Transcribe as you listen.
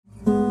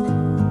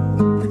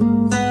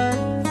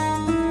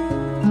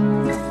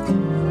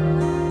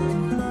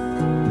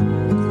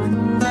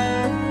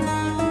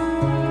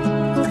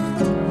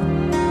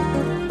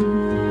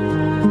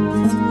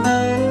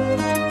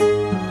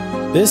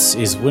This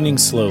is Winning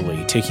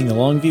Slowly, taking a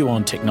long view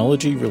on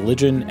technology,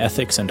 religion,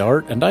 ethics, and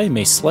art, and I am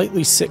a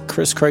slightly sick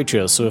Chris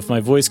Krycho, so if my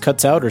voice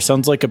cuts out or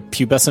sounds like a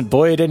pubescent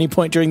boy at any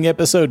point during the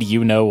episode,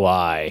 you know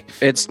why.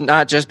 It's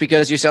not just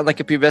because you sound like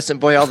a pubescent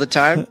boy all the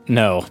time?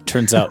 No,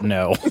 turns out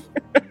no.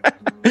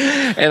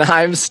 And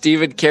I'm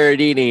Stephen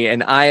Carradini,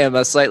 and I am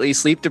a slightly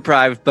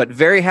sleep-deprived but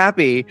very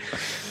happy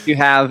to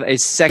have a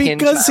second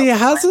because he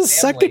has a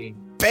second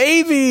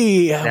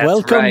baby. That's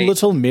Welcome, right.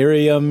 little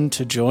Miriam,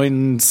 to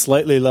join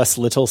slightly less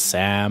little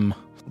Sam.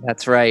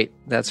 That's right.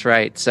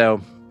 So,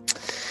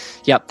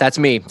 yep, that's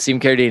me, Stephen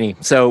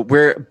Carradini. So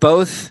we're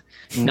both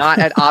not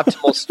at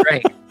optimal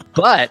strength,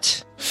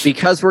 but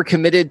because we're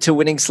committed to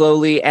winning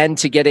slowly and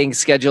to getting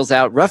schedules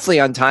out roughly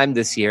on time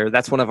this year,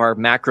 that's one of our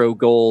macro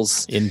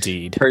goals.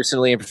 Indeed.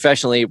 Personally and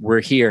professionally,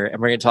 we're here,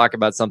 and we're going to talk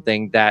about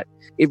something that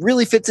it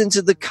really fits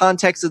into the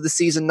context of the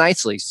season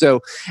nicely. So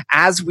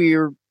as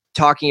we're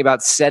talking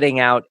about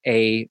setting out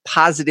a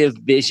positive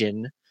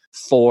vision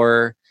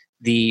for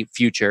the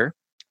future,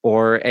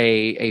 or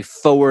a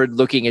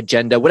forward-looking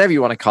agenda, whatever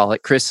you want to call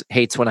it. Chris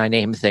hates when I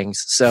name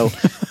things. So,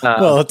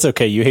 well, it's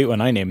okay. You hate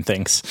when I name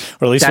things,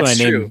 or at least when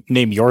I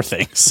name your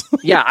things.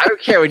 Yeah, I don't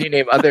care when you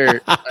name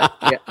other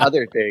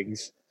other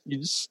things. You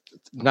just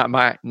not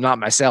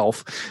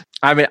myself.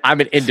 I'm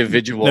an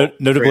individual.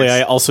 Notably, Chris.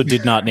 I also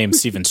did not name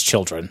Steven's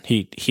children.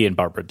 He and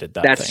Barbara did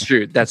that. That's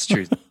true. That's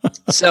true.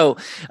 So,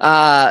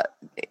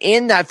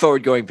 in that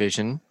forward-going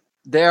vision,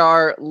 there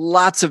are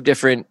lots of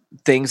different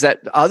things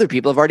that other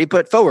people have already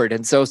put forward.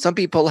 And so some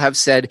people have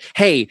said,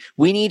 hey,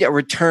 we need a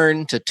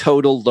return to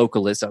total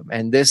localism.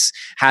 And this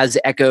has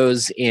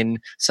echoes in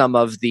some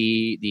of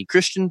the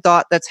Christian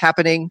thought that's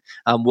happening.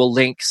 We'll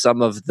link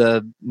some of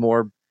the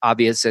more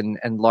obvious and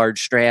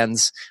large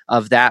strands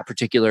of that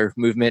particular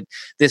movement.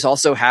 This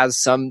also has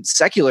some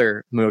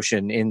secular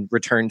motion in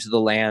return to the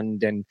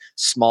land and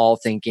small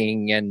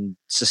thinking and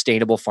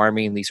sustainable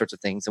farming and these sorts of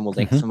things. And we'll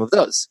link some of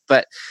those.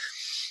 But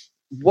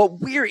what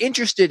we're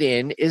interested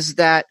in is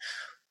that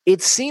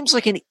it seems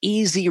like an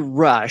easy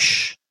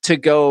rush to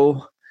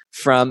go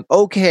from,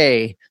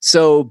 okay,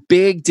 so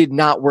big did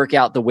not work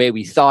out the way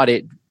we thought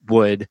it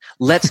would.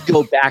 Let's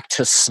go back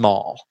to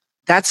small.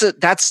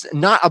 That's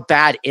not a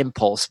bad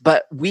impulse,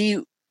 but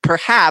we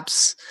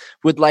perhaps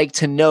would like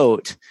to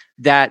note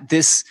that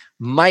this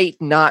might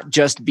not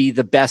just be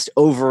the best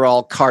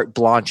overall carte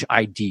blanche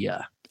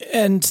idea.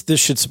 And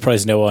this should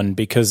surprise no one,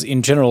 because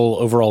in general,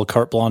 overall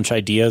carte blanche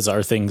ideas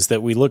are things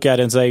that we look at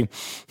and say,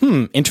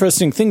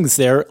 interesting things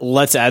there.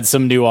 Let's add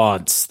some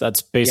nuance.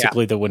 That's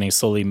basically the winning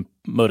slowly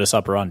modus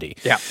operandi.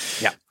 Yeah.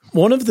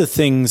 One of the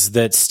things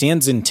that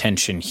stands in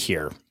tension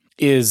here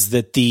is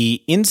that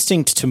the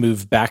instinct to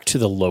move back to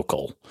the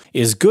local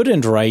is good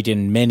and right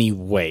in many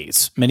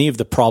ways. Many of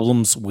the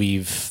problems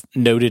we've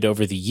noted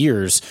over the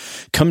years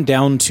come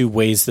down to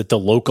ways that the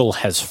local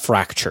has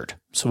fractured.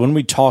 So when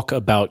we talk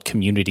about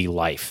community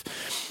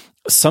life,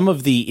 some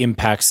of the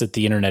impacts that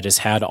the internet has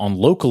had on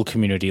local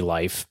community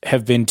life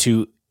have been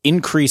to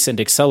increase and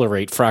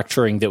accelerate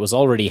fracturing that was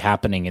already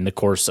happening in the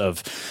course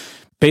of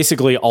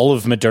basically all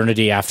of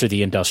modernity after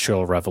the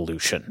Industrial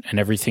Revolution and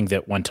everything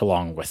that went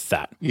along with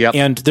that. Yep.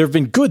 And there have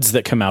been goods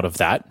that come out of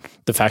that.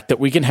 The fact that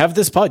we can have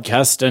this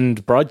podcast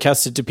and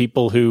broadcast it to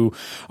people who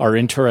are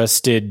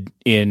interested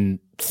in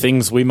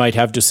things we might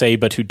have to say,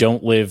 but who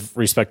don't live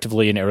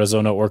respectively in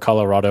Arizona or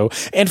Colorado.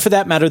 And for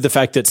that matter, the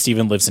fact that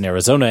Stephen lives in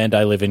Arizona and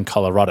I live in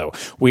Colorado.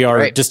 We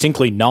are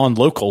distinctly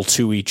non-local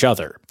to each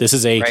other. This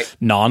is a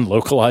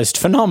non-localized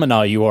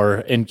phenomena you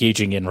are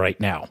engaging in right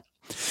now.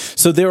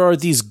 So there are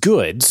these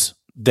goods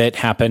that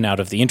happen out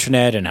of the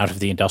internet and out of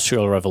the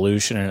Industrial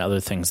Revolution and other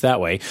things that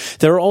way.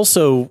 There are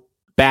also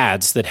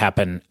bads that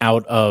happen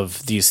out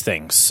of these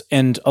things.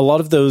 And a lot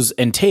of those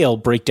entail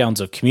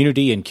breakdowns of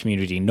community and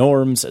community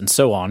norms and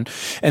so on.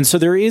 And so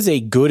there is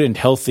a good and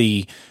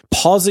healthy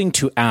pausing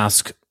to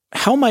ask,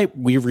 how might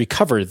we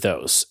recover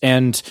those?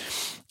 And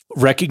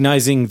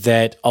recognizing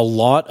that a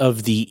lot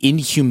of the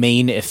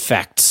inhumane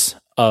effects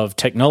of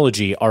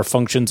technology are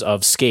functions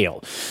of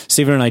scale.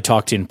 Stephen and I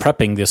talked in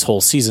prepping this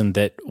whole season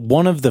that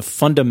one of the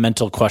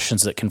fundamental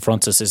questions that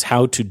confronts us is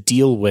how to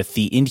deal with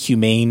the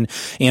inhumane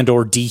and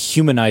or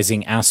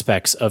dehumanizing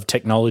aspects of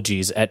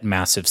technologies at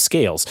massive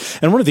scales.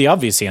 And one of the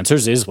obvious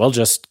answers is, well,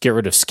 just get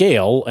rid of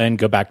scale and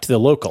go back to the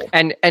local.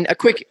 And a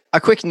quick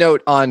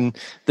note on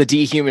the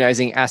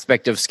dehumanizing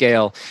aspect of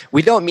scale.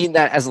 We don't mean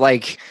that as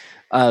like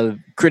a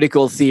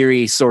critical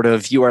theory sort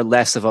of you are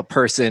less of a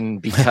person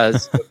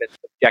because you've been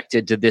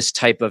subjected to this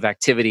type of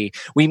activity.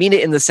 We mean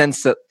it in the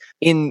sense that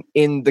in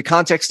the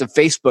context of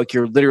Facebook,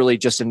 you're literally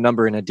just a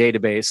number in a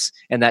database,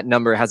 and that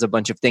number has a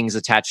bunch of things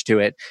attached to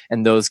it,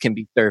 and those can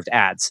be served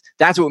ads.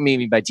 That's what we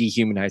mean by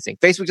dehumanizing.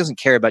 Facebook doesn't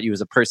care about you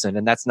as a person,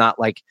 and that's not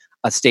like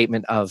a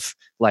statement of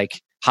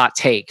like hot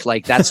take.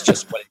 Like that's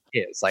just what it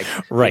is. Like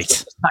right.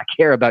 Facebook does not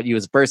care about you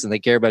as a person. They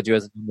care about you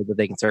as a number that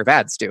they can serve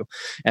ads to.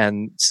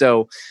 And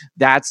so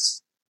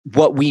that's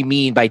what we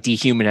mean by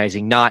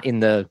dehumanizing, not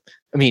in the,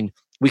 I mean,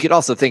 We could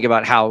also think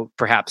about how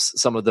perhaps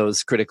some of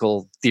those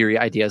critical theory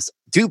ideas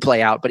do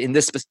play out, but in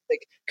this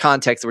specific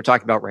context that we're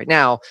talking about right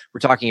now, we're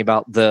talking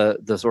about the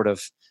sort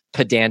of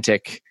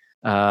pedantic,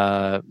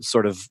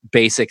 sort of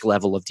basic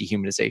level of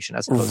dehumanization,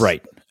 as opposed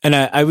right. And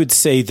I would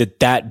say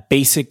that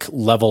basic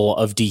level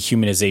of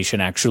dehumanization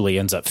actually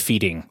ends up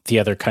feeding the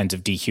other kinds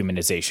of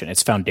dehumanization.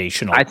 It's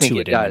foundational. I think to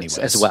it in many does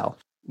ways. as well.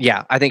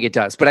 Yeah, I think it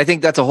does. But I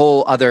think that's a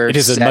whole other. It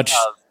is a much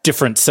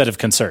different set of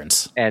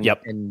concerns,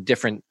 and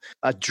different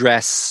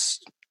address,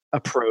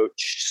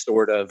 approach,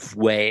 sort of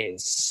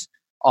ways.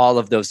 All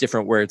of those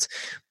different words.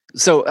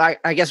 So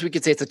I guess we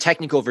could say it's a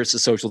technical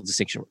versus social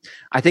distinction.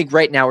 I think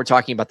right now we're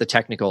talking about the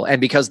technical,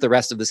 and because the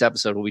rest of this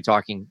episode will be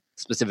talking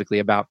specifically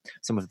about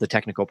some of the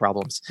technical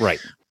problems. Right.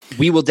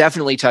 We will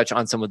definitely touch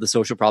on some of the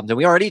social problems, and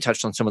we already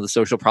touched on some of the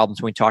social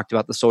problems when we talked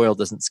about the soil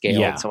doesn't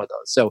scale and some of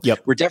those. So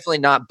we're definitely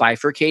not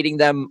bifurcating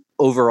them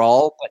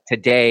overall, but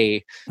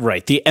today...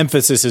 Right. The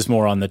emphasis is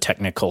more on the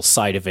technical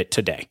side of it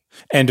today.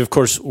 And of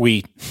course,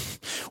 we're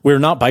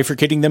not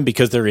bifurcating them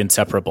because they're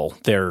inseparable.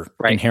 They're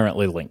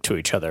inherently linked to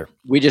each other.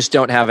 We just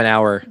don't have an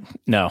hour.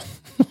 No.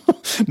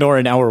 Nor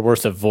an hour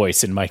worth of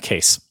voice in my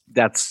case.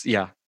 That's,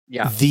 yeah.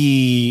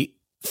 The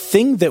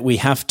thing that we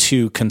have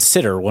to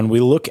consider when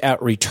we look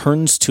at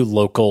returns to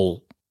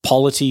local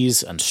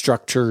polities and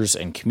structures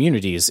and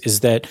communities is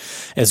that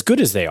as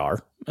good as they are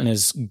and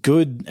as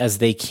good as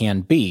they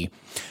can be,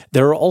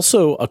 there are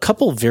also a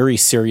couple very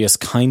serious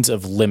kinds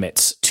of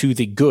limits to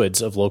the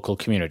goods of local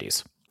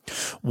communities.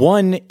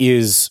 One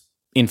is,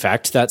 in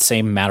fact, that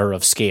same matter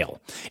of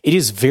scale. It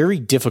is very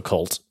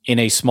difficult in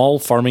a small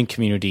farming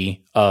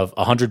community of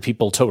 100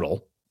 people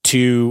total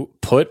to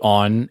put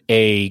on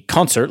a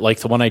concert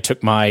like the one I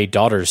took my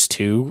daughters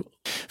to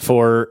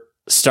for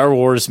Star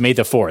Wars May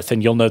the 4th.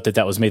 And you'll note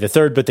that was May the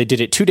 3rd, but they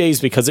did it 2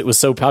 days because it was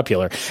so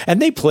popular.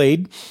 And they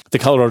played the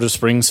Colorado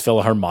Springs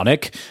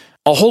Philharmonic,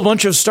 a whole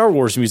bunch of Star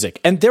Wars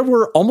music. And there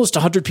were almost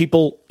 100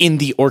 people in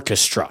the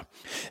orchestra.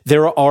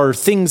 There are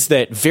things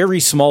that very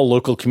small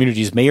local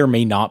communities may or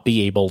may not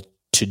be able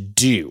to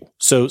do.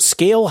 So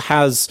scale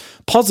has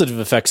positive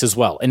effects as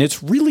well. And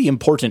it's really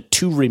important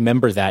to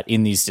remember that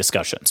in these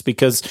discussions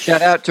because...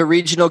 Shout out to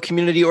regional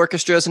community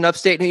orchestras in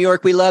upstate New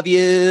York. We love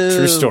you.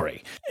 True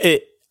story.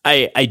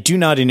 I do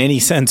not in any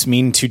sense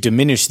mean to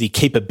diminish the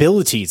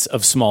capabilities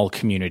of small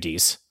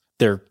communities.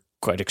 They're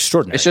quite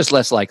extraordinary. It's just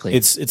less likely.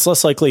 It's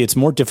less likely. It's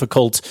more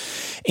difficult.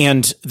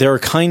 And there are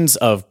kinds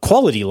of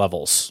quality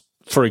levels,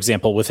 for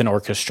example, with an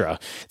orchestra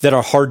that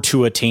are hard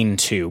to attain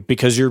to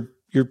because your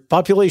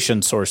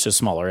population source is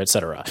smaller, et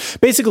cetera.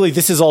 Basically,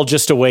 this is all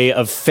just a way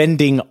of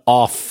fending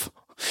off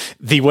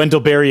the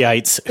Wendell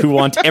Berryites who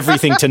want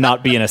everything to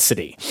not be in a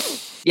city.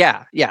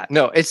 Yeah.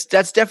 No,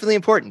 that's definitely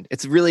important.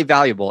 It's really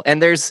valuable.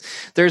 And there's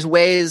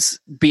ways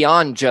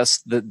beyond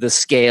just the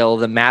scale,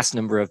 the mass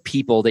number of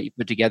people that you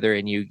put together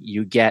and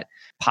you get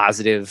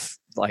positive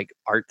like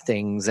art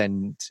things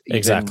and even,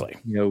 exactly,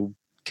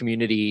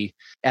 community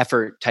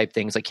effort type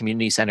things like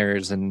community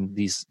centers and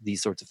these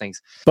sorts of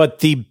things. But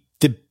the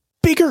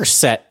bigger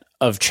set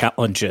of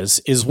challenges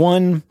is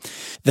one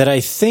that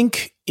I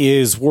think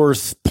is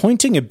worth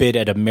pointing a bit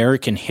at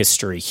American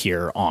history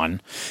here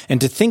on, and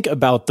to think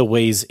about the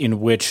ways in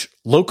which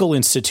local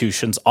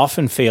institutions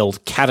often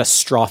failed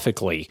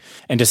catastrophically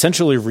and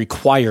essentially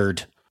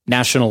required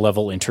national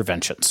level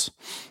interventions.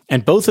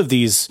 And both of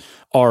these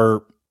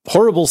are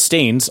horrible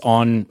stains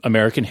on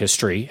American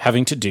history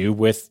having to do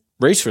with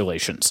race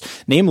relations,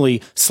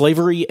 namely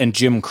slavery and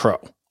Jim Crow.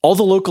 All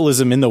the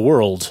localism in the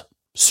world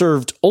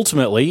served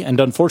ultimately and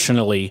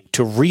unfortunately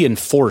to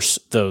reinforce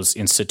those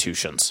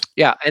institutions.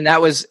 Yeah, and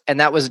that was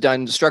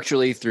done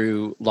structurally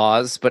through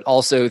laws, but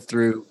also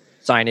through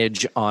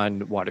signage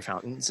on water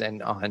fountains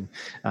and on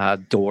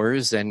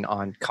doors and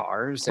on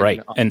cars,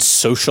 and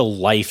social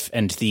life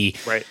and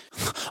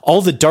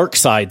all the dark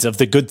sides of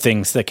the good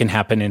things that can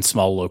happen in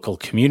small local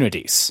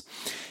communities.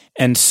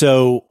 And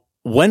so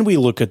when we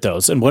look at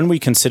those and when we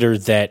consider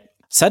that,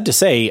 sad to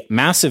say,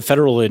 massive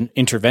federal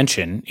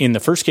intervention, in the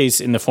first case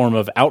in the form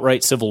of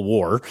outright civil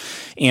war,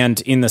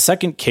 and in the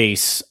second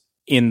case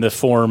in the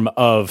form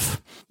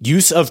of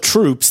use of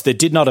troops that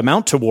did not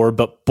amount to war,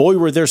 but boy,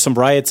 were there some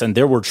riots and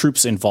there were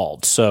troops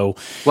involved. So,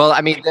 well, I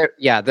mean,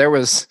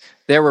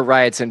 there were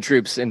riots and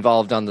troops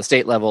involved on the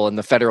state level, and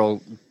the federal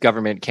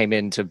government came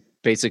in to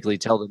basically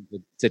tell them to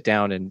sit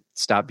down and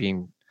stop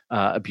being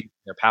abusing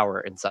their power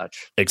and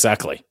such.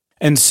 Exactly.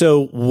 And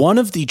so one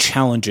of the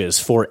challenges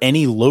for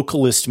any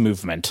localist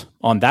movement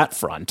on that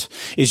front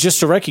is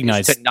just to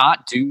recognize... to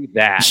not do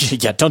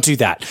that. Yeah, don't do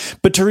that.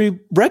 But to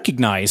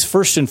recognize,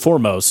 first and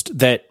foremost,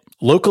 that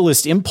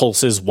localist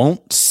impulses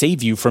won't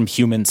save you from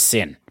human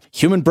sin.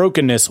 Human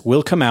brokenness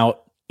will come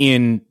out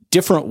in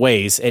different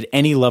ways at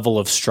any level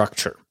of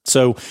structure.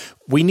 So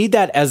we need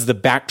that as the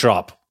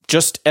backdrop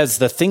just as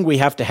the thing we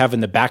have to have in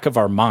the back of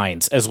our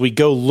minds as we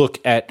go look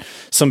at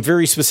some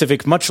very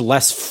specific, much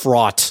less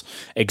fraught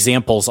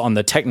examples on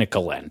the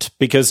technical end,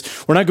 because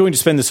we're not going to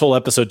spend this whole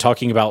episode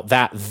talking about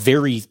that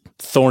very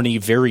thorny,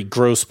 very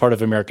gross part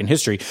of American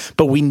history.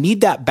 But we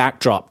need that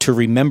backdrop to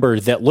remember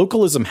that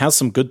localism has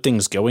some good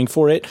things going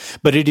for it,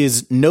 but it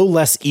is no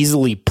less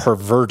easily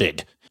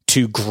perverted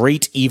to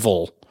great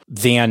evil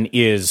than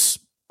is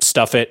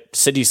stuff at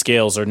city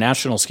scales or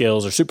national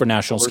scales or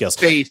supranational scales.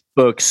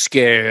 Facebook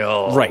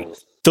scale. Right.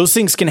 Those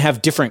things can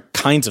have different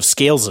kinds of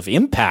scales of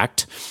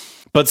impact,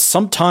 but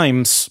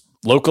sometimes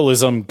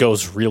localism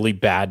goes really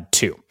bad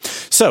too.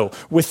 So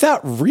with that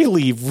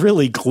really,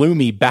 really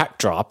gloomy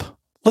backdrop,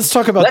 let's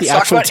talk about the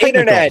actual technical.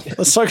 Internet.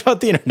 Let's talk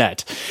about the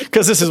internet,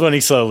 because this is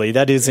winning slowly.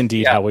 That is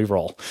indeed how we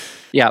roll.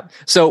 Yeah.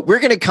 So we're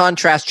going to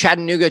contrast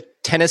Chattanooga,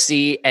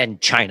 Tennessee, and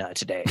China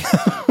today.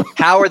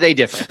 How are they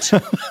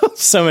different?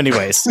 So many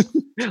ways.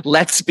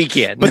 Let's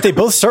begin. But they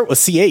both start with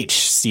CH,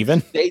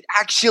 Stephen. They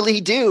actually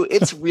do.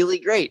 It's really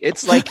great.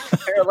 It's like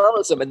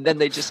parallelism. And then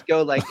they just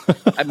go like,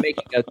 I'm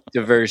making a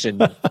diversion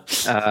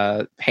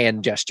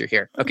hand gesture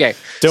here. Okay.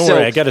 Don't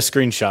worry. I got a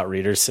screenshot,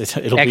 readers.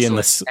 It'll be in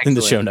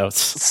the show notes.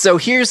 So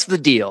here's the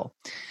deal.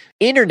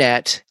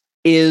 Internet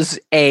is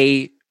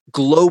a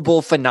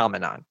global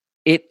phenomenon.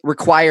 It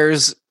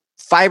requires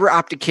fiber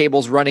optic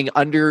cables running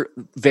under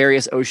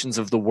various oceans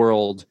of the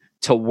world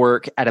to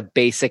work at a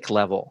basic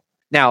level.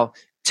 Now,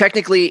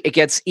 technically, it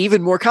gets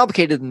even more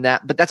complicated than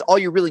that, but that's all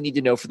you really need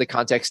to know for the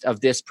context of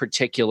this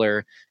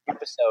particular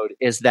episode,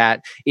 is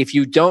that if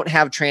you don't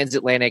have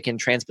transatlantic and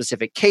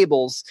transpacific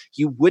cables,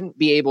 you wouldn't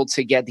be able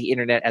to get the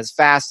internet as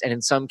fast, and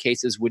in some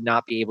cases would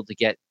not be able to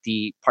get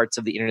the parts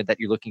of the internet that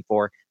you're looking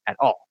for at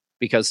all,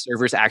 because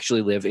servers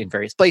actually live in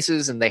various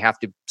places and they have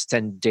to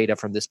send data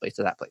from this place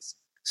to that place.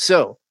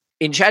 So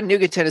in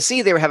Chattanooga,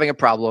 Tennessee, they were having a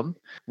problem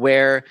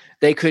where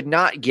they could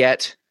not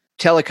get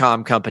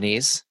telecom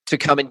companies to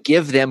come and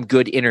give them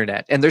good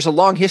internet. And there's a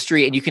long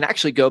history, and you can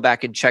actually go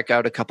back and check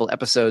out a couple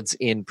episodes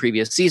in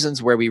previous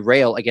seasons where we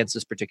rail against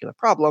this particular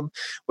problem,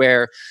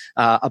 where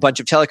a bunch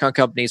of telecom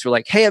companies were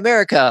like, hey,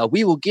 America,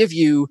 we will give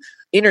you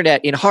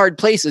internet in hard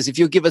places if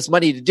you'll give us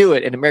money to do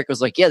it. And America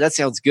was like, yeah, that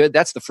sounds good.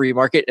 That's the free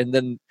market. And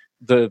then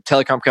the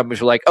telecom companies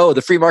were like, oh,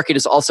 the free market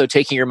is also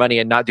taking your money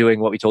and not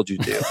doing what we told you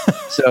to do.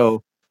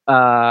 So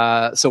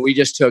we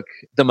just took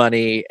the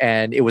money,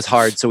 and it was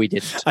hard, so we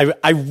didn't.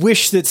 I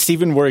wish that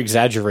Stephen were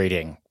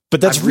exaggerating,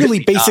 but that's really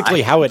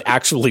basically how it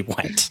actually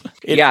went.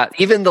 Yeah,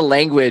 even the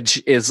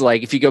language is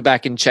like, if you go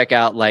back and check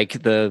out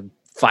like the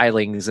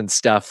filings and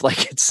stuff,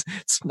 like it's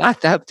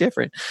not that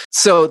different.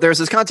 So there's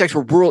this context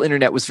where rural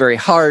internet was very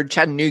hard.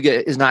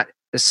 Chattanooga is not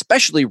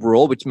especially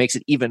rural, which makes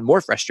it even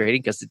more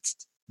frustrating because it's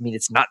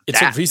not.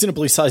 It's a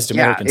reasonably sized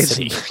American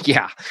city.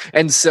 Yeah,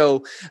 and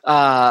so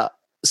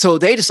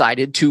they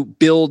decided to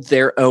build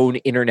their own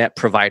internet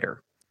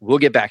provider. We'll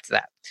get back to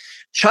that.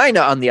 China,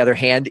 on the other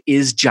hand,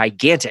 is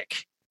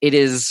gigantic. It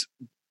is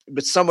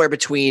somewhere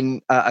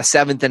between a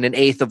seventh and an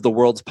eighth of the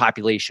world's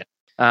population.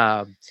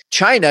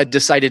 China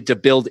decided to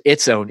build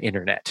its own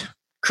internet.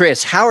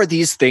 Chris, how are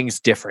these things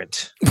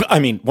different? I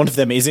mean, one of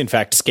them is in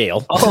fact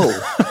scale.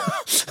 Oh,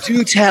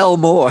 do tell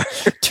more.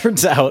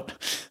 Turns out,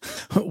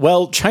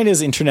 well,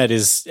 China's internet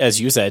is, as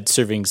you said,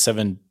 serving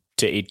 7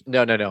 to 8.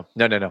 No.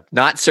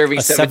 Not serving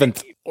a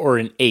seventh or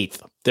an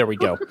eighth. There we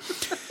go.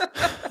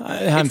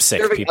 I'm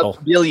sick, people.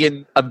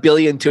 A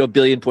billion to 1.2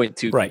 billion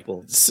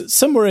people.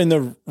 Somewhere in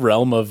the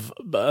realm of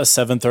a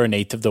seventh or an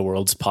eighth of the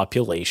world's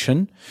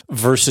population,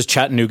 versus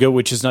Chattanooga,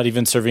 which is not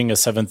even serving a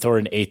seventh or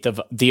an eighth of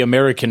the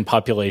American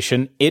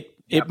population. It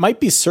might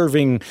be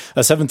serving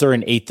a seventh or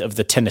an eighth of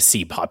the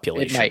Tennessee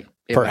population.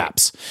 It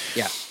perhaps. Might.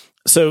 Yeah.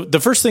 So the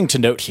first thing to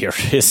note here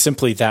is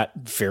simply that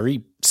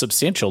very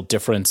substantial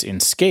difference in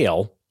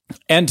scale.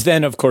 And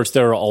then, of course,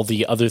 there are all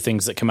the other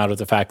things that come out of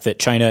the fact that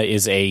China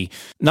is a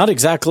not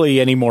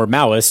exactly any more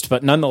Maoist,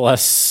 but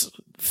nonetheless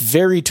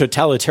very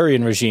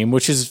totalitarian regime,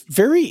 which is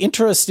very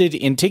interested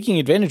in taking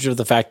advantage of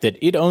the fact that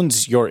it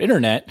owns your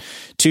internet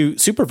to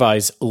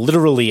supervise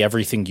literally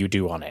everything you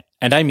do on it.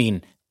 And I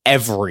mean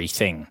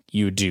everything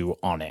you do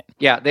on it.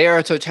 Yeah, they are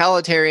a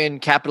totalitarian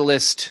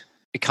capitalist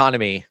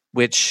economy,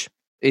 which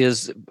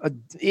is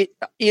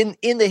in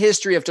the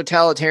history of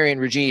totalitarian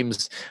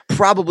regimes,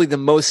 probably the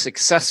most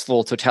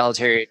successful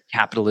totalitarian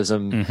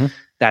capitalism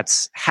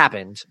that's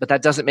happened, but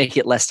that doesn't make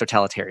it less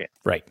totalitarian.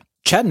 Right.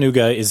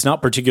 Chattanooga is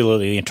not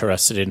particularly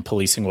interested in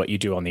policing what you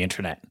do on the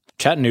internet.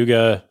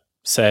 Chattanooga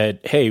said,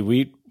 hey,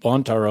 we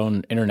want our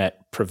own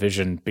internet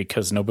provision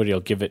because nobody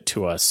will give it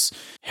to us.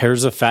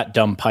 Here's a fat,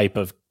 dumb pipe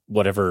of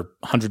whatever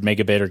 100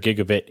 megabit or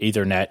gigabit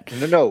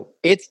Ethernet. No.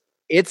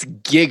 It's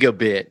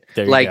gigabit.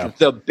 Like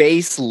the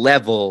base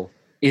level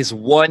is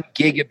 1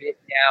 gigabit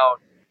down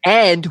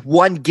and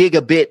 1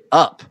 gigabit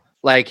up.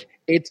 Like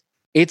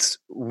it's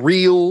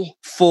real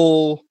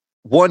full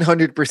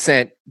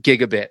 100%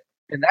 gigabit.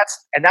 And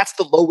that's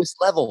the lowest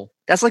level.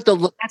 That's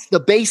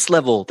the base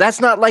level. That's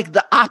not like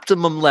the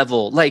optimum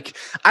level. Like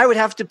I would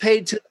have to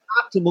pay to the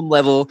optimum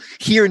level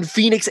here in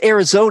Phoenix,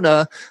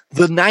 Arizona,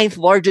 the 9th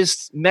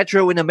largest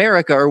metro in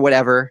America or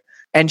whatever.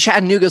 And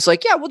Chattanooga's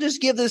like, yeah, we'll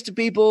just give this to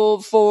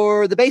people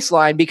for the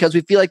baseline because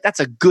we feel like that's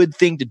a good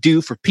thing to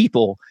do for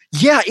people.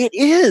 Yeah, it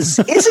is,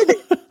 isn't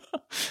it?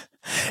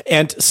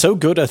 And so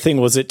good a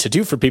thing was it to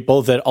do for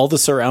people that all the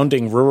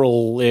surrounding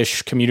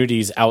rural-ish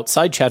communities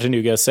outside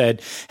Chattanooga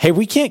said, hey,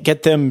 we can't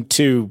get them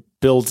to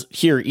build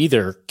here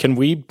either. Can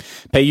we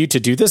pay you to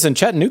do this? And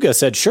Chattanooga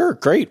said, sure,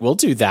 great, we'll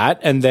do that.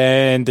 And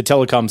then the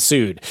telecom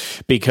sued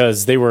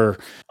because they were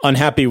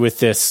unhappy with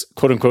this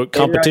quote unquote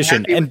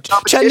competition. And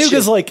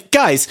Chattanooga's like,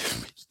 guys,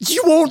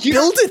 you won't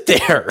build it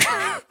there.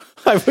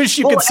 I wish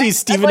you could see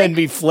Stephen and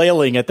me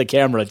flailing at the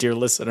camera, dear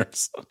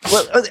listeners.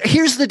 Well,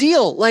 here's the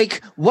deal.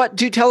 Like, what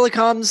do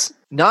telecoms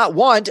not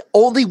want?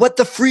 Only what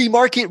the free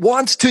market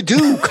wants to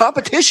do.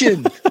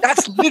 Competition.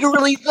 That's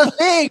literally the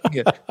thing.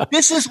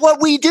 This is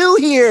what we do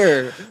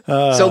here.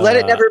 So let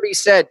it never be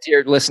said,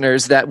 dear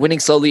listeners, that Winning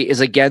Slowly is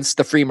against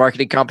the free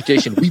market and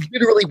competition. We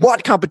literally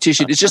want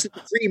competition. It's just that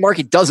the free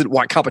market doesn't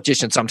want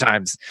competition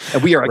sometimes.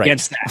 And we are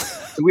against that.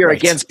 So we are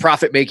against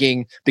profit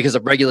making because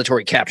of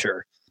regulatory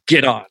capture.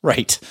 Get on.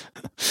 Right.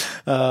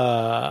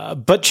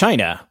 But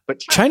China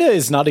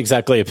is not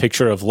exactly a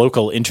picture of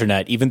local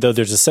internet, even though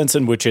there's a sense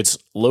in which it's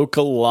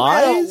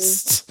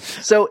localized.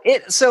 So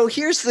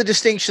here's the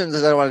distinctions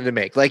that I wanted to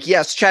make. Like,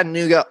 yes,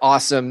 Chattanooga,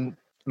 awesome.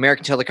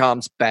 American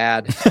Telecom's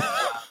bad.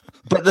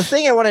 But the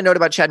thing I want to note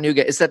about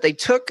Chattanooga is that they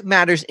took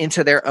matters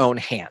into their own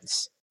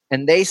hands.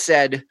 And they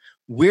said,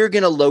 we're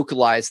going to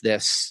localize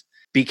this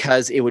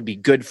because it would be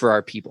good for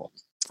our people.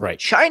 Right.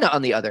 China,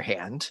 on the other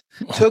hand,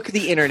 took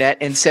the internet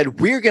and said,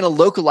 we're going to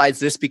localize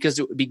this because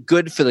it would be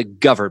good for the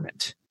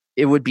government.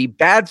 It would be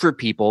bad for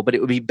people, but it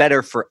would be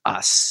better for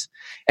us.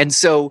 And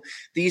so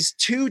these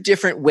two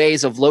different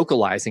ways of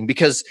localizing,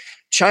 because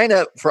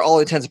China, for all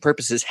intents and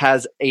purposes,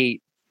 has a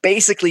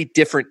basically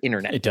different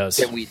internet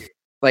than we do.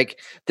 Like,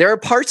 there are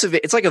parts of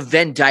it, it's like a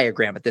Venn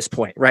diagram at this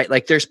point, right?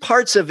 Like, there's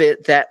parts of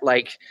it that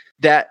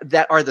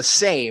that are the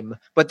same,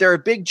 but there are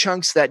big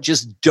chunks that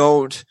just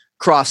don't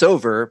cross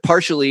over,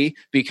 partially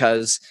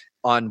because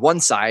on one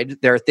side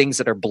there are things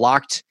that are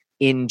blocked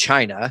in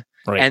China,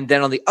 and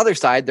then on the other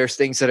side there's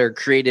things that are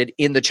created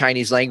in the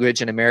Chinese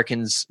language, and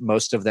Americans,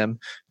 most of them,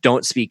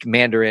 don't speak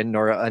Mandarin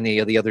or any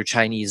of the other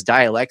Chinese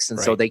dialects, and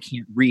so they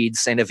can't read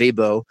Sina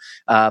Weibo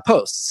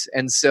posts,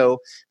 and so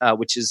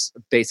which is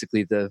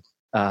basically the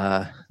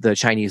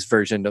Chinese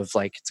version of,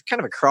 like, it's kind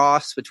of a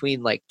cross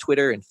between like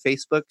Twitter and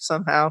Facebook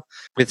somehow,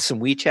 with some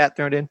WeChat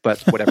thrown in, but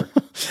whatever.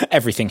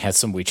 Everything has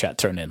some WeChat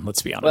thrown in,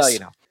 let's be honest. Well, you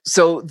know.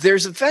 So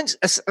there's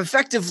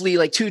effectively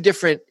like two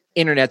different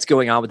internets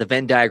going on with a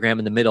Venn diagram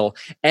in the middle,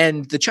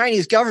 and the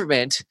Chinese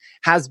government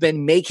has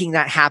been making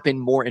that happen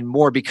more and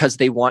more because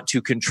they want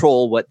to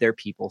control what their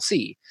people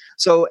see.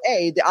 So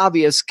the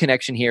obvious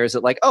connection here is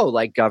that, like, oh,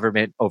 like,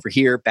 government over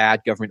here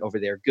bad, government over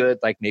there good,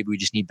 like maybe we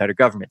just need better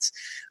governments.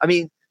 I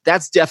mean,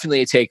 that's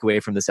definitely a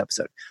takeaway from this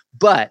episode.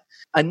 But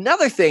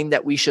another thing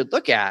that we should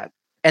look at,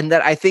 and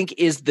that I think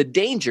is the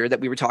danger that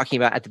we were talking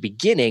about at the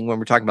beginning when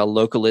we're talking about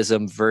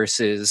localism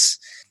versus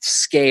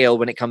scale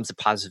when it comes to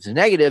positives and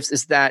negatives,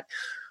 is that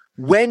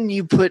when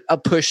you put a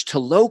push to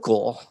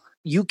local,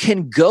 you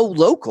can go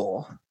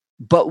local,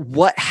 but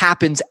what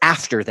happens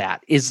after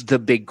that is the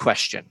big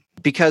question.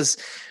 Because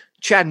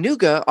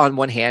Chattanooga, on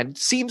one hand,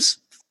 seems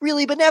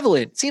really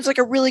benevolent, seems like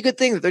a really good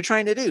thing that they're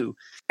trying to do.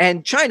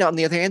 And China, on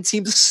the other hand,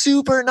 seems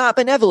super not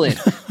benevolent.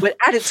 But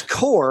at its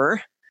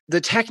core,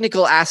 the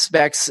technical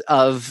aspects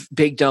of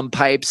big dumb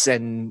pipes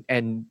and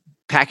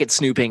packet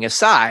snooping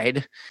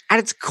aside, at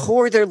its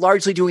core, they're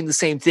largely doing the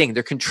same thing.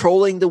 They're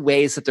controlling the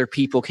ways that their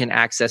people can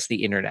access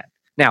the internet.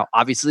 Now,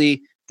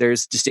 obviously,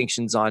 there's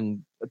distinctions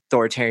on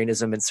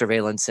authoritarianism and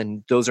surveillance,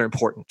 and those are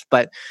important.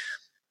 But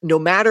no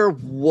matter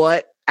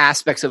what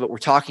aspects of it we're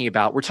talking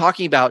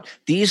about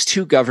these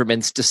two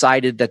governments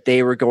decided that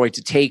they were going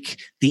to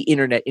take the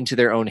internet into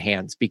their own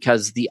hands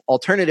because the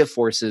alternative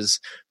forces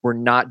were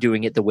not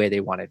doing it the way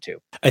they wanted to.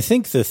 I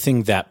think the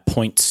thing that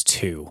points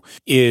to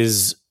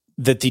is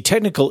that the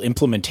technical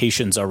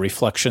implementations are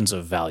reflections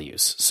of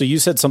values. So you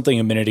said something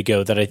a minute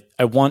ago that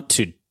I want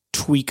to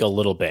tweak a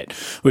little bit,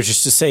 which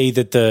is to say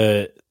that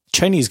the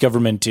Chinese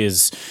government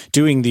is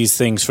doing these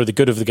things for the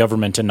good of the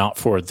government and not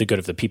for the good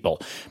of the people.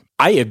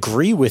 I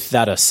agree with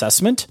that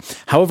assessment.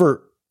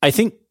 However, I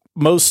think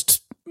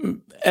most,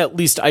 at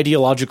least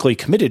ideologically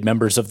committed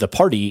members of the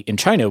party in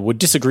China would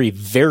disagree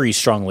very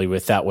strongly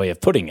with that way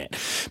of putting it,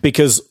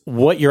 because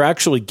what you're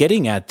actually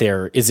getting at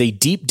there is a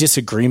deep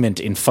disagreement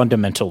in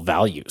fundamental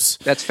values.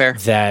 That's fair.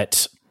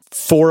 That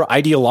for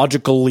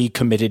ideologically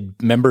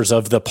committed members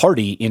of the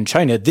party in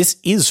China, this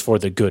is for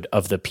the good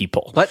of the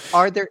people. But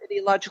are there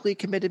ideologically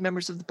committed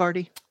members of the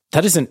party?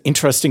 That is an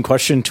interesting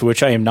question to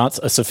which I am not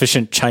a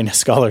sufficient China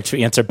scholar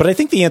to answer, but I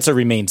think the answer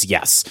remains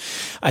yes.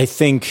 I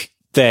think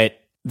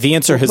that the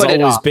answer has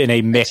always been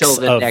a mix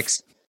until of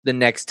the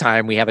next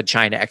time we have a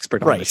China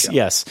expert on the show.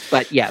 Yes.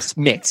 But yes,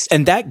 mixed.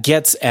 And that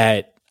gets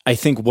at, I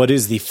think, what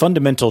is the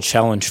fundamental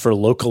challenge for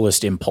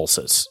localist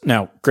impulses.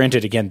 Now,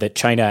 granted, again, that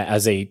China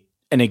as an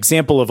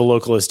example of a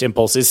localist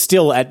impulse is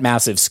still at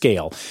massive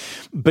scale.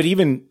 But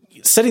even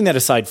setting that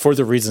aside for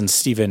the reasons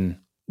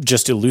Stephen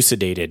just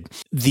elucidated,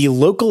 the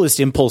localist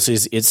impulse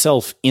is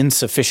itself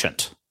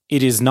insufficient.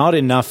 It is not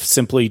enough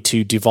simply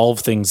to devolve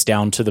things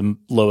down to the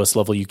lowest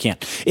level you can.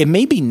 It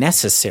may be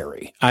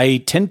necessary.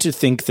 I tend to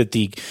think that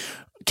the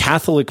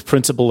Catholic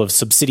principle of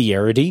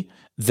subsidiarity,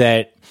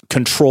 that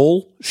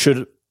control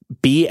should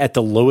be at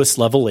the lowest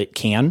level it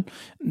can,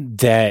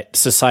 that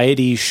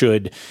society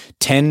should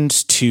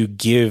tend to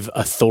give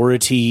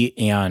authority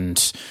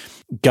and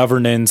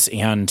governance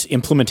and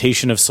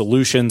implementation of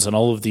solutions and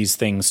all of these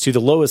things to the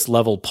lowest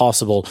level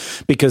possible,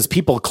 because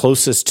people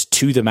closest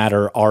to the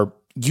matter are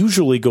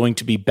usually going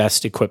to be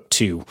best equipped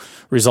to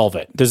resolve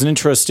it. There's an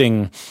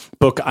interesting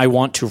book I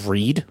want to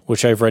read,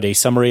 which I've read a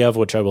summary of,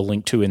 which I will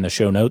link to in the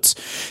show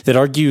notes, that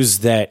argues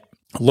that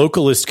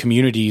localist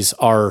communities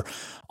are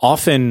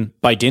often,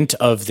 by dint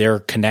of their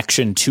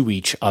connection to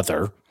each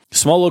other,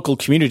 small local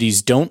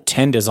communities don't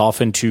tend as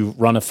often to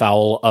run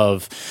afoul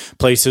of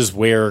places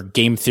where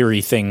game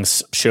theory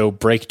things show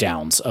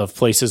breakdowns, of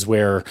places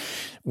where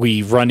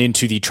we run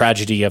into the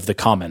tragedy of the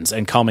commons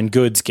and common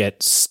goods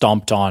get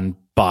stomped on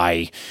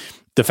by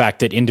the fact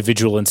that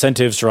individual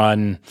incentives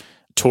run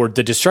toward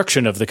the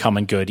destruction of the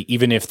common good,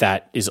 even if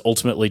that is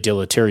ultimately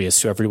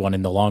deleterious to everyone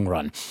in the long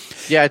run.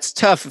 Yeah, it's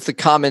tough if the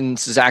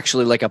commons is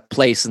actually like a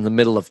place in the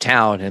middle of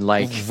town and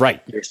like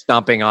you're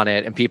stomping on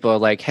it and people are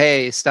like,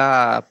 hey,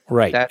 stop.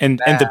 Right. And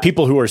the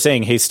people who are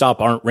saying, hey, stop,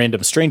 aren't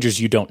random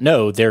strangers you don't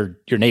know. They're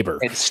your neighbor.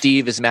 And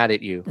Steve is mad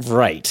at you.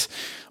 Right.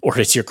 Or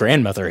it's your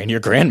grandmother and your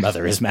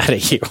grandmother is mad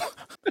at you.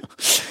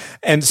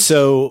 And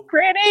so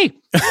Granny,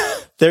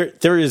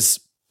 there is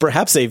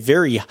perhaps a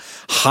very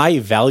high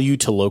value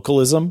to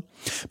localism,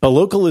 but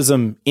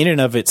localism in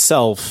and of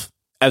itself,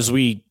 as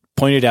we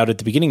pointed out at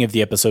the beginning of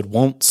the episode,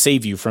 won't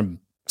save you from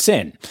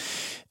sin.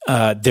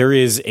 There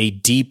is a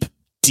deep,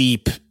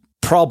 deep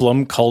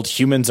problem called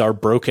humans are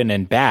broken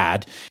and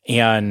bad,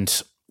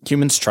 and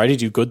humans try to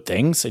do good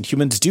things, and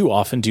humans do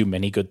often do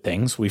many good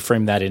things. We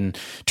frame that in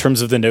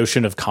terms of the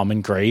notion of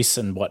common grace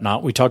and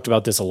whatnot. We talked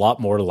about this a lot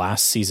more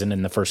last season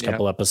in the first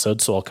couple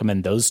episodes, so I'll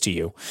commend those to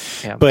you.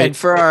 Yeah. But and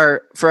for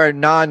our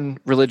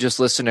non-religious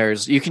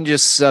listeners, you can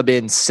just sub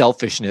in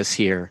selfishness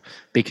here,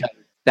 because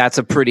that's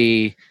a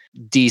pretty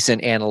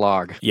decent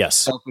analog. Yes.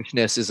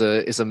 Selfishness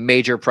is a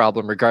major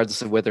problem,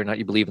 regardless of whether or not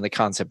you believe in the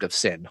concept of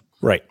sin.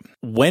 Right.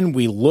 When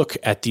we look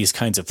at these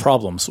kinds of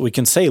problems, we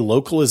can say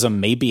localism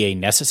may be a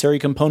necessary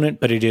component,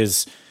 but it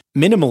is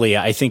minimally,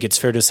 I think it's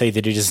fair to say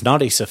that it is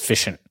not a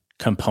sufficient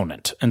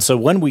component. And so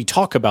when we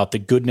talk about the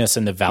goodness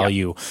and the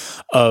value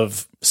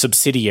of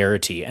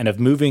subsidiarity and of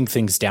moving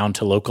things down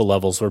to local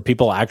levels where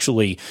people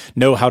actually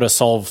know how to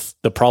solve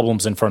the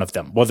problems in front of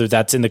them, whether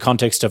that's in the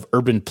context of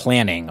urban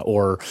planning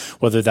or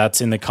whether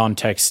that's in the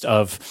context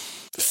of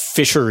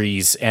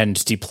fisheries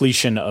and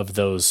depletion of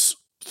those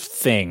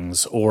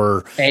things,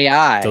 or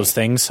AI, those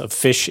things of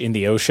fish in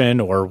the ocean,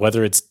 or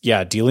whether it's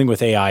dealing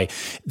with AI,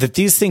 that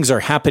these things are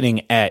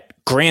happening at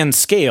grand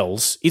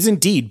scales is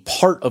indeed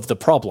part of the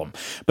problem.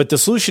 But the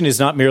solution is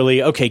not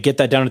merely, okay, get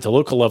that down at the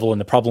local level and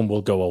the problem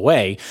will go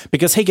away,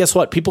 because hey, guess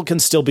what? People can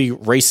still be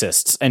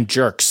racists and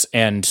jerks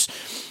and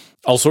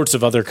all sorts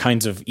of other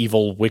kinds of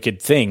evil,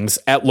 wicked things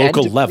at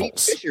local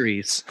levels.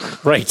 Fisheries.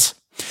 Right.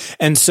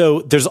 And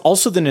so there's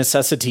also the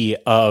necessity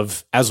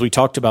of, as we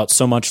talked about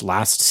so much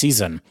last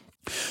season,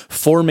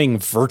 forming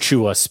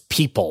virtuous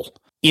people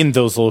in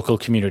those local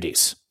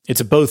communities. It's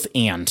a both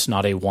and,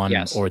 not a one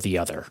or the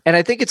other. And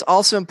I think it's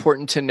also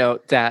important to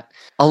note that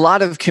a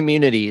lot of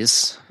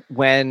communities,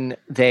 when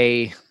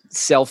they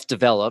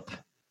self-develop,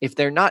 if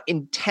they're not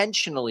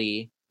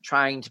intentionally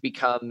trying to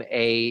become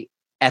a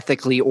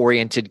ethically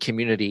oriented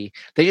community,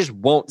 they just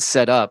won't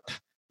set up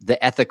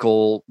the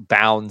ethical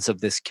bounds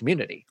of this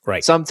community.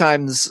 Right.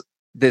 Sometimes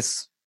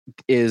this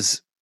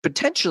is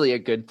potentially a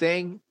good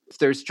thing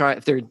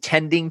if they're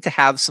intending to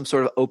have some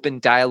sort of open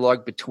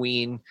dialogue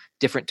between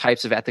different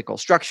types of ethical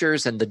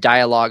structures, and the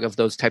dialogue of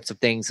those types of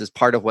things is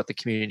part of what the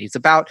community is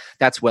about.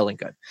 That's well and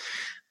good.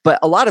 But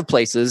a lot of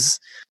places,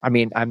 I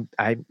mean, I'm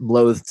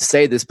loath to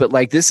say this, but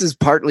like this is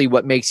partly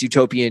what makes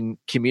utopian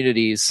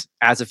communities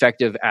as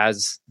effective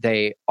as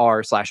they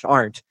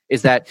are/aren't,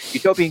 is that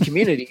utopian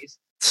communities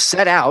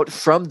set out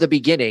from the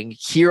beginning,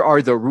 here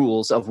are the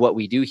rules of what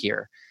we do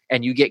here.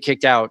 And you get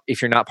kicked out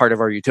if you're not part of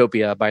our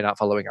utopia by not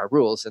following our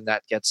rules. And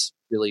that gets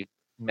really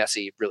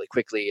messy really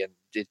quickly. And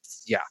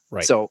it's,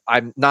 Right. So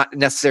I'm not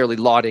necessarily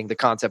lauding the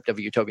concept of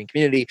a utopian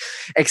community,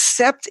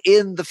 except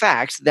in the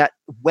fact that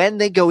when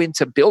they go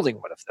into building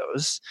one of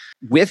those,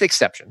 with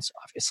exceptions,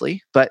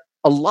 obviously, but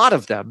a lot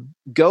of them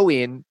go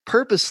in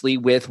purposely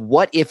with,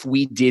 what if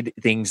we did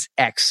things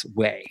X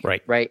way?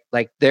 Right.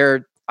 Like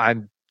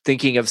I'm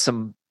thinking of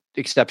some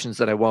exceptions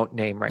that I won't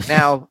name right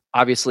now,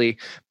 obviously,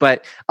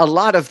 but a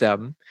lot of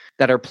them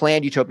that are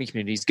planned utopian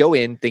communities go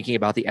in thinking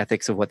about the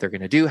ethics of what they're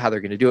going to do, how they're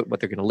going to do it, what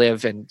they're going to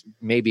live, and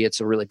maybe it's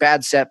a really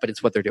bad set, but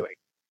it's what they're doing.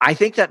 I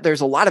think that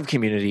there's a lot of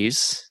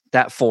communities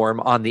that form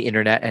on the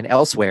internet and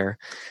elsewhere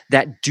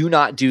that do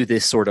not do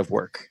this sort of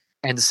work.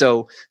 And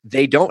so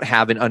they don't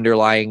have an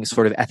underlying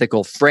sort of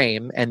ethical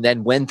frame. And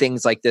then when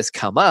things like this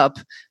come up,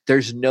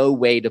 there's no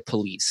way to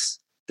police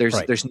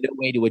There's no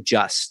way to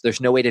adjust. There's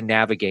no way to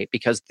navigate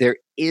because there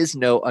is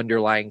no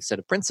underlying set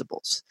of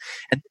principles.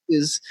 And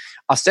this is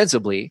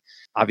ostensibly,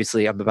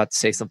 obviously, I'm about to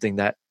say something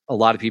that a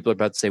lot of people are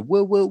about to say,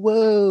 whoa, whoa,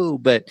 whoa.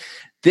 But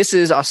this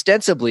is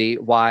ostensibly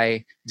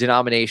why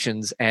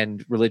denominations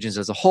and religions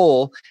as a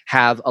whole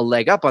have a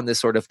leg up on this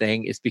sort of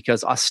thing, is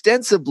because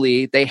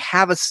ostensibly they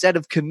have a set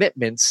of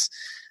commitments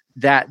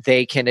that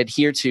they can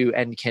adhere to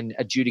and can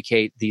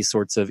adjudicate these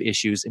sorts of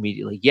issues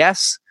immediately.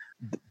 Yes,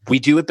 we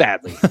do it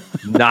badly.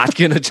 Not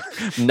gonna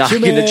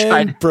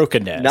try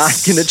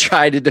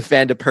to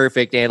defend a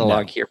perfect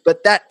analog here,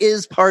 but that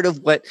is part of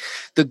what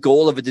the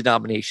goal of a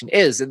denomination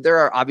is. And there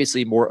are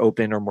obviously more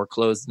open or more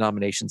closed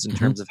denominations in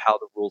terms of how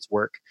the rules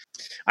work.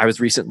 I was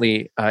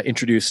recently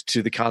introduced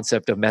to the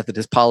concept of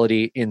Methodist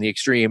polity in the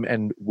extreme,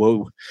 and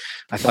whoa,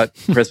 I thought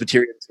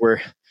Presbyterians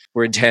were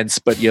intense,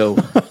 but yo.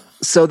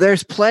 So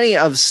there's plenty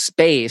of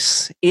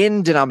space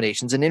in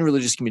denominations and in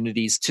religious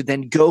communities to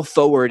then go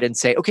forward and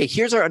say, okay,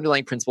 here's our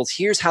underlying principles.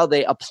 Here's how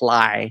they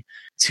apply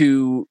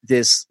to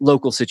this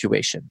local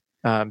situation,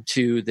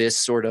 to this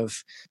sort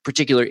of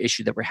particular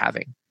issue that we're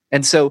having.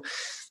 And so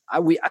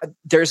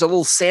there's a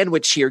little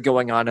sandwich here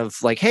going on of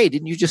like, hey,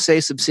 didn't you just say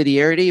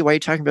subsidiarity? Why are you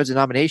talking about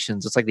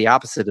denominations? It's like the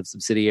opposite of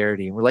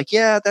subsidiarity. And we're like,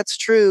 yeah, that's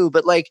true.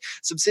 But like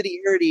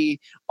subsidiarity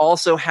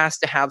also has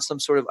to have some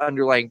sort of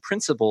underlying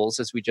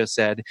principles, as we just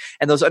said.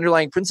 And those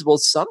underlying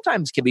principles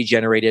sometimes can be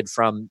generated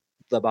from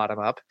the bottom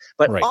up,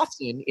 but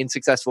often in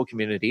successful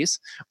communities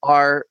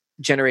are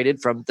generated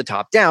from the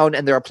top down,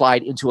 and they're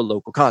applied into a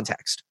local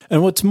context.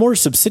 And what's more,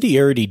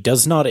 subsidiarity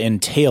does not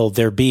entail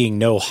there being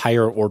no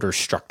higher order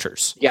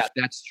structures. Yeah,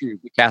 that's true.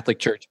 The Catholic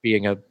Church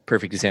being a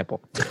perfect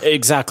example.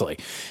 Exactly.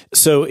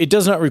 So it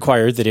does not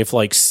require that if,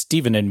 like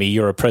Stephen and me,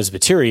 you're a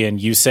Presbyterian,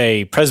 you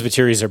say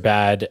presbyteries are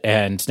bad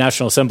and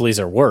national assemblies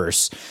are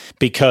worse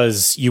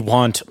because you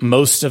want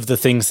most of the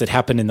things that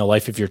happen in the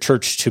life of your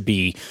church to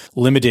be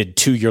limited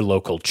to your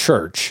local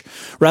church.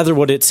 Rather,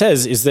 what it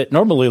says is that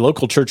normally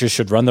local churches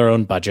should run their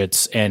own budgets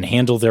and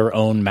handle their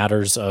own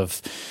matters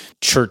of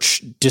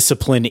church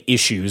discipline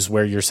issues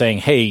where you're saying,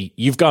 hey,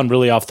 you've gone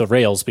really off the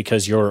rails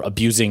because you're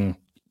abusing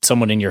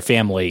someone in your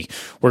family.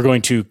 We're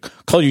going to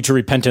call you to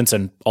repentance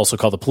and also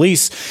call the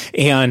police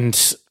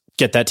and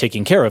get that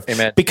taken care of.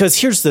 Amen. Because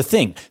here's the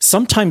thing.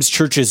 Sometimes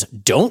churches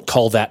don't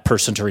call that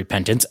person to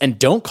repentance and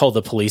don't call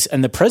the police,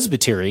 and the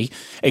presbytery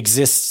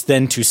exists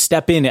then to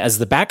step in as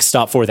the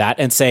backstop for that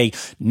and say,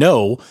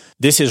 no,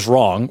 this is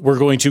wrong. We're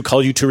going to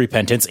call you to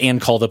repentance and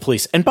call the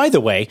police. And by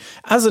the way,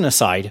 as an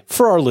aside,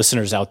 for our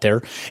listeners out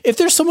there, if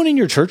there's someone in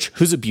your church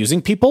who's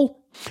abusing people,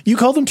 you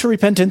call them to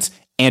repentance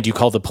and you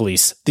call the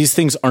police. These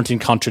things aren't in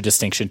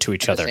contradistinction to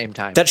each other. At the same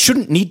time. That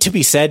shouldn't need to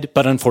be said,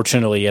 but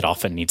unfortunately it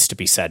often needs to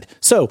be said.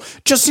 So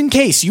just in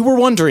case you were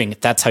wondering,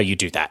 that's how you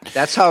do that.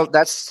 That's how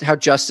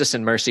justice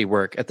and mercy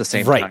work at the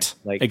same time.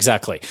 Right,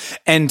 exactly.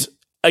 And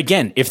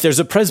again, if there's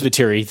a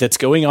presbytery that's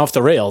going off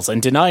the rails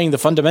and denying the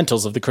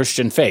fundamentals of the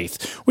Christian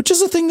faith, which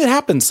is a thing that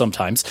happens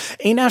sometimes,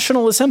 a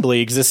national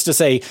assembly exists to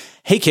say,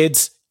 hey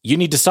kids, you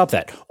need to stop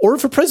that. Or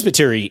if a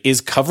presbytery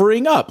is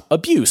covering up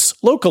abuse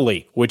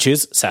locally, which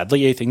is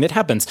sadly a thing that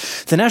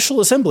happens, the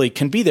National Assembly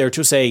can be there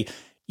to say,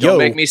 yo, don't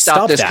make me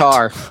stop this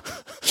car.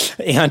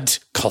 And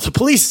call the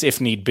police if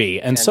need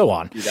be, and so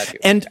on.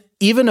 And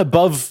even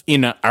above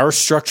in our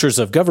structures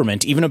of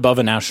government, even above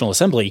a National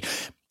Assembly,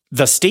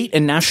 the state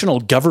and national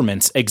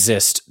governments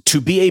exist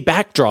to be a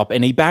backdrop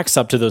and a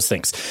backstop to those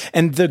things.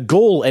 And the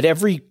goal at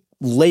every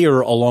layer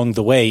along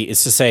the way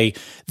is to say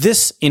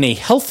this in a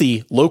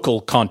healthy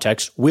local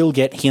context will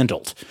get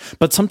handled,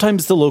 but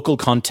sometimes the local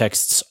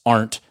contexts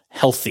aren't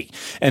healthy.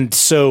 And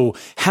so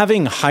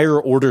having higher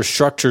order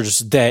structures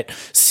that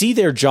see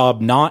their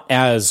job not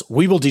as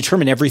we will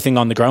determine everything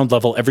on the ground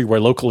level everywhere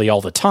locally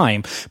all the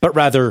time, but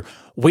rather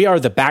we are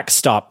the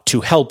backstop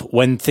to help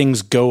when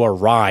things go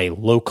awry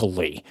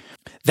locally.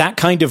 That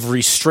kind of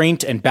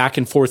restraint and back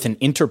and forth and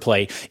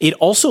interplay, it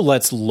also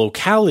lets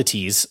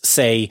localities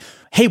say,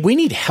 hey, we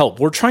need help.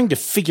 We're trying to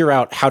figure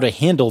out how to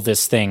handle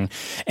this thing.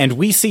 And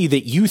we see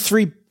that you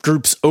three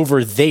groups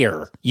over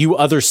there, you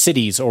other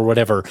cities or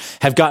whatever,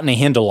 have gotten a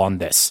handle on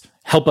this.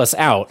 Help us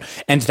out.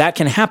 And that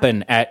can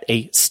happen at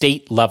a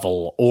state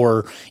level,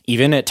 or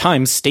even at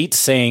times states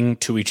saying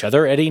to each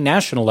other at a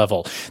national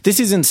level. This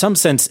is in some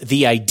sense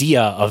the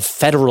idea of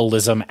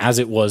federalism as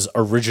it was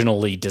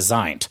originally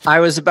designed. I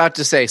was about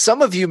to say,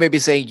 some of you may be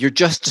saying you're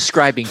just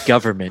describing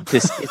government.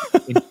 This is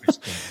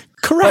interesting.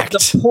 Correct.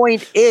 But the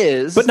point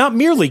is... But not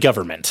merely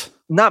government.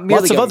 Not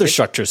merely Lots of other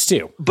structures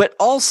too. But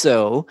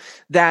also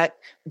that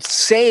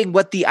saying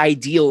what the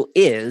ideal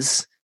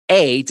is,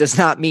 A, does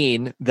not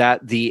mean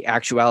that the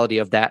actuality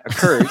of that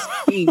occurs.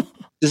 B,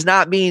 does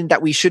not mean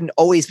that we shouldn't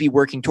always be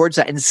working towards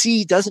that. And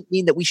C, doesn't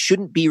mean that we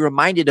shouldn't be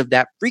reminded of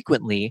that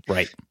frequently.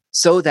 Right.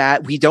 So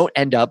that we don't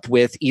end up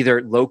with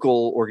either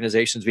local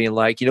organizations being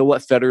like, you know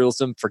what,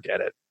 federalism, forget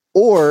it.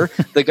 Or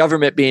the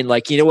government being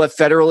like, you know what,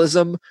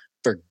 federalism,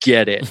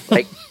 forget it.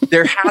 Like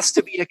there has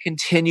to be a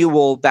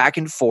continual back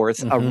and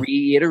forth, a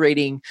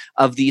reiterating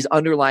of these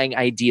underlying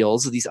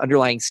ideals, of these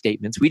underlying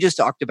statements. We just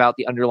talked about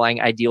the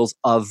underlying ideals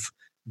of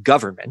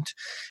government,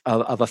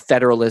 of a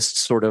federalist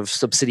sort of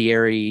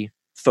subsidiary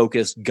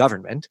focused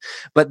government.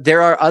 But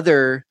there are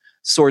other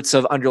sorts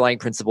of underlying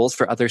principles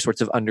for other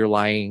sorts of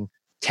underlying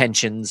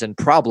tensions and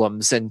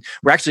problems. And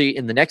we're actually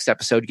in the next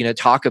episode going to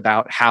talk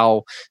about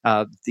how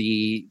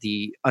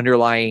the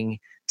underlying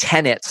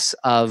tenets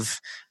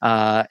of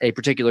a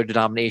particular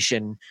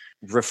denomination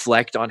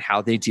reflect on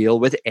how they deal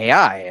with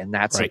AI. And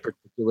that's a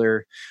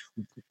particular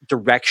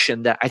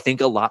direction that I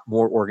think a lot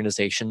more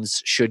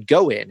organizations should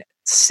go in,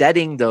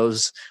 setting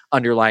those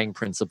underlying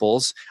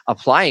principles,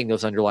 applying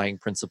those underlying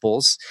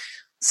principles,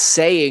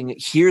 saying,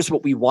 here's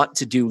what we want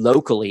to do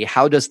locally.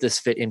 How does this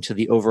fit into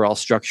the overall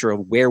structure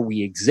of where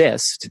we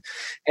exist?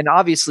 And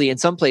obviously, in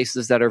some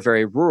places that are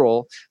very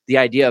rural, the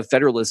idea of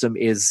federalism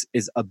is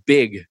a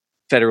big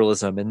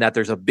federalism, and that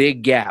there's a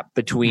big gap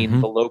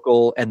between the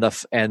local and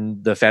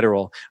the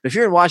federal. But if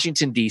you're in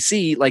Washington,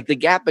 D.C., like the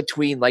gap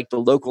between like the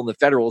local and the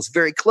federal is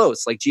very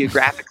close, like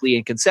geographically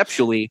and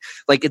conceptually,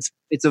 like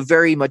it's a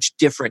very much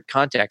different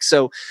context.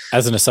 So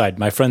as an aside,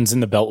 my friends in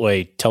the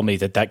Beltway tell me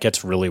that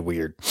gets really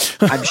weird.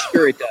 I'm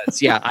sure it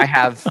does. Yeah, I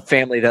have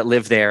family that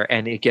live there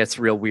and it gets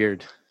real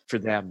weird for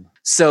them.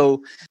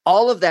 So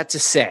all of that to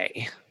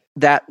say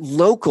that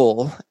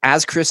local,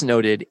 as Chris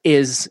noted,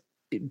 is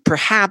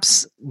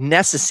perhaps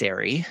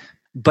necessary,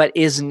 but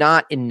is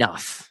not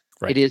enough.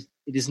 Right. It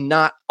is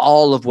not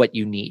all of what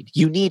you need.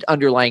 You need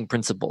underlying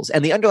principles.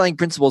 And the underlying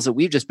principles that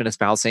we've just been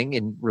espousing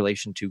in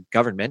relation to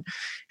government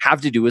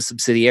have to do with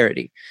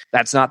subsidiarity.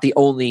 That's not the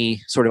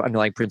only sort of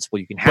underlying principle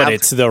you can have. But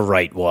it's the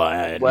right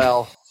one.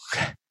 Well,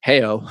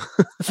 heyo.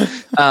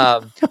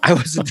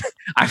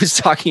 I was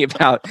talking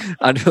about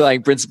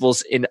underlying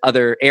principles in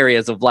other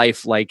areas of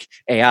life like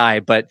AI,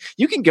 but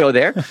you can go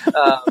there.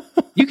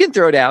 You can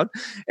throw down.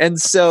 And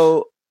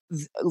so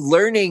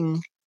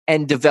learning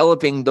and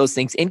developing those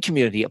things in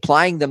community,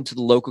 applying them to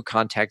the local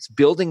context,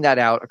 building that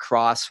out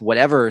across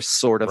whatever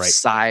sort of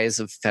size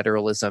of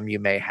federalism you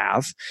may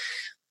have,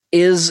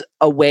 is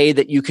a way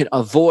that you can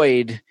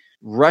avoid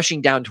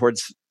rushing down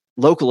towards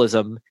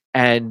localism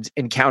and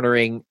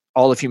encountering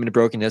all of human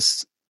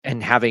brokenness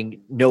and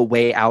having no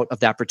way out of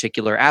that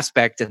particular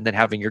aspect, and then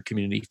having your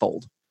community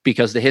fold,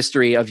 because the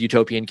history of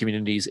utopian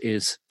communities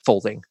is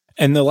folding.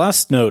 And the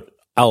last note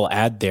I'll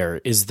add there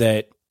is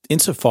that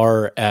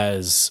insofar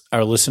as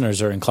our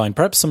listeners are inclined,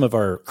 perhaps some of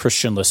our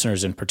Christian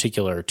listeners in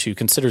particular, to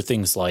consider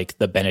things like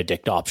the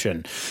Benedict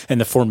option and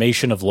the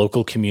formation of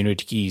local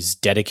communities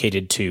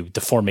dedicated to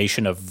the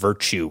formation of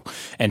virtue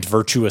and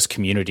virtuous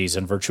communities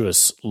and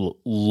virtuous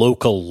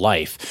local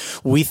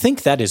life, we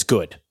think that is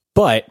good.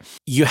 But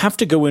you have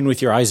to go in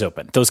with your eyes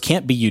open. Those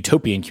can't be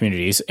utopian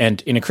communities.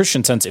 And in a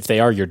Christian sense, if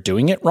they are, you're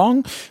doing it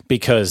wrong,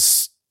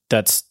 because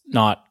that's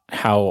not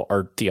how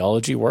our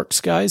theology works,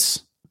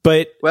 guys.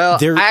 But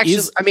I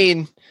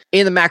mean,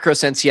 in the macro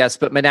sense, yes,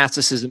 but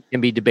monasticism can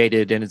be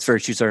debated and its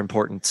virtues are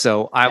important.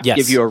 So I'll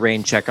give you a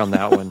rain check on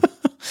that one.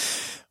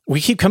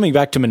 We keep coming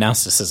back to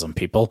monasticism,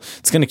 people.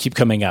 It's going to keep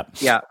coming up.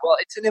 Yeah, well,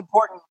 it's an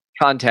important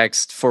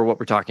context for what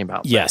we're talking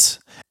about. Yes.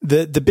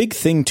 The big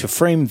thing to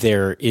frame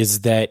there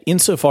is that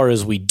insofar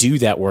as we do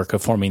that work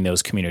of forming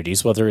those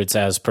communities, whether it's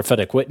as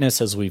prophetic witness,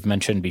 as we've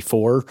mentioned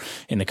before,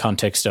 in the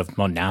context of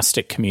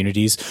monastic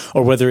communities,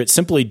 or whether it's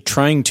simply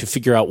trying to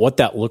figure out what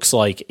that looks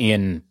like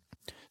in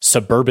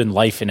suburban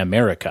life in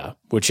America,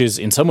 which is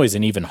in some ways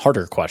an even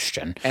harder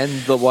question. And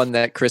the one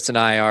that Chris and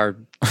I are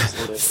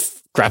sort of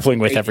grappling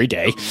with every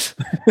day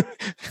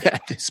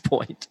at this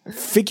point.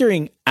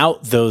 Figuring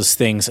out those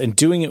things and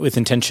doing it with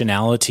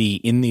intentionality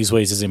in these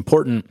ways is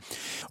important.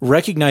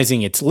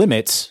 Recognizing its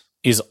limits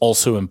is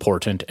also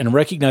important, and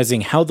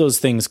recognizing how those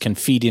things can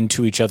feed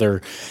into each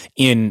other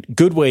in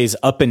good ways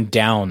up and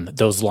down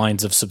those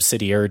lines of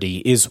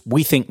subsidiarity is,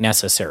 we think,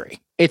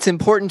 necessary. It's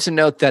important to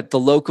note that the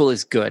local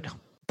is good,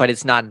 but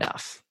it's not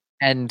enough.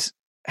 And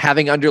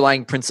having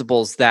underlying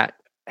principles that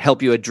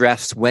help you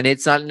address when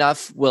it's not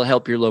enough will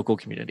help your local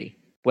community,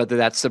 whether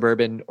that's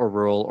suburban or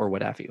rural or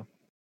what have you.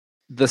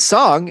 The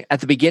song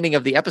at the beginning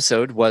of the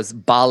episode was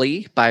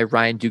Bali by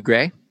Ryan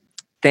Dugray.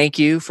 Thank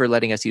you for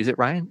letting us use it,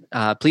 Ryan.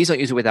 Please don't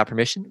use it without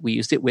permission. We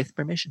used it with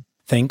permission.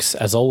 Thanks,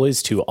 as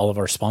always, to all of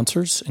our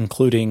sponsors,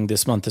 including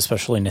this month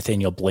especially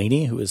Nathaniel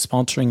Blaney, who is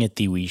sponsoring at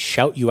the We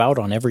Shout You Out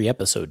on Every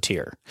Episode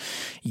tier.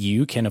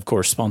 You can, of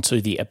course, sponsor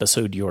the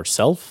episode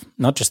yourself,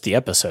 not just the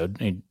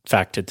episode. In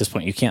fact, at this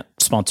point, you can't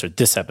sponsor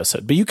this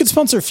episode, but you can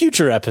sponsor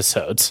future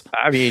episodes.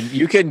 I mean,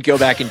 you can go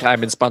back in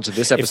time and sponsor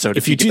this episode.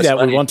 If you do that,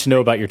 we want to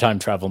know about your time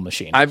travel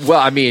machine.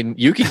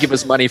 You can give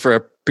us money for a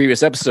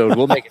previous episode.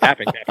 We'll make it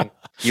happen.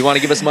 You want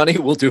to give us money?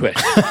 We'll do it.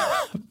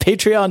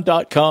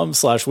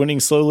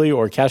 Patreon.com/winning-slowly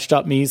or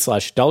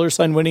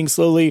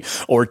cash.me/$winning-slowly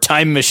or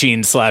time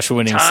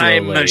machine/winning-slowly.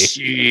 Time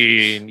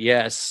machine,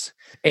 yes.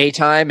 A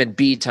time and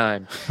B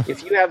time.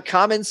 If you have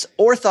comments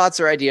or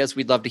thoughts or ideas,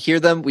 we'd love to hear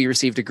them. We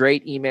received a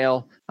great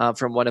email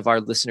from one of our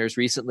listeners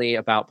recently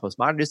about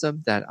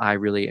postmodernism that I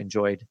really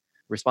enjoyed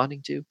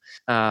responding to.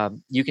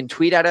 You can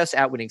tweet at us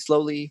at Winning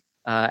Slowly,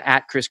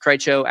 at Chris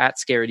Krycho, at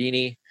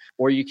Scaradini,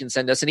 or you can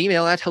send us an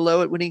email at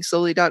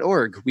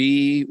hello@winningslowly.org.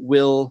 We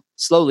will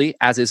slowly,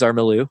 as is our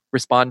milieu,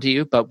 respond to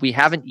you, but we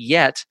haven't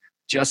yet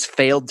just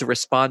failed to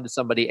respond to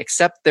somebody,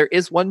 except there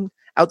is one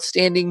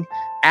outstanding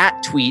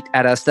tweet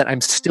at us that I'm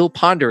still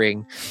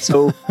pondering.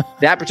 So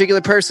that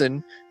particular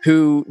person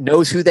who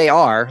knows who they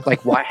are,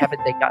 like, why haven't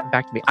they gotten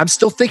back to me? I'm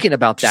still thinking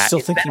about that. Still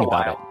thinking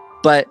about it.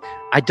 But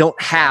I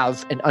don't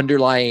have an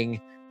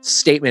underlying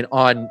statement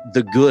on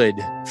the good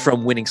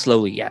from Winning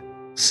Slowly yet.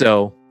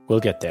 So we'll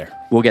get there.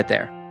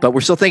 But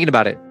we're still thinking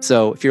about it.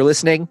 So if you're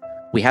listening,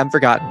 we haven't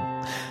forgotten.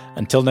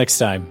 Until next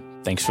time,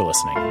 thanks for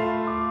listening.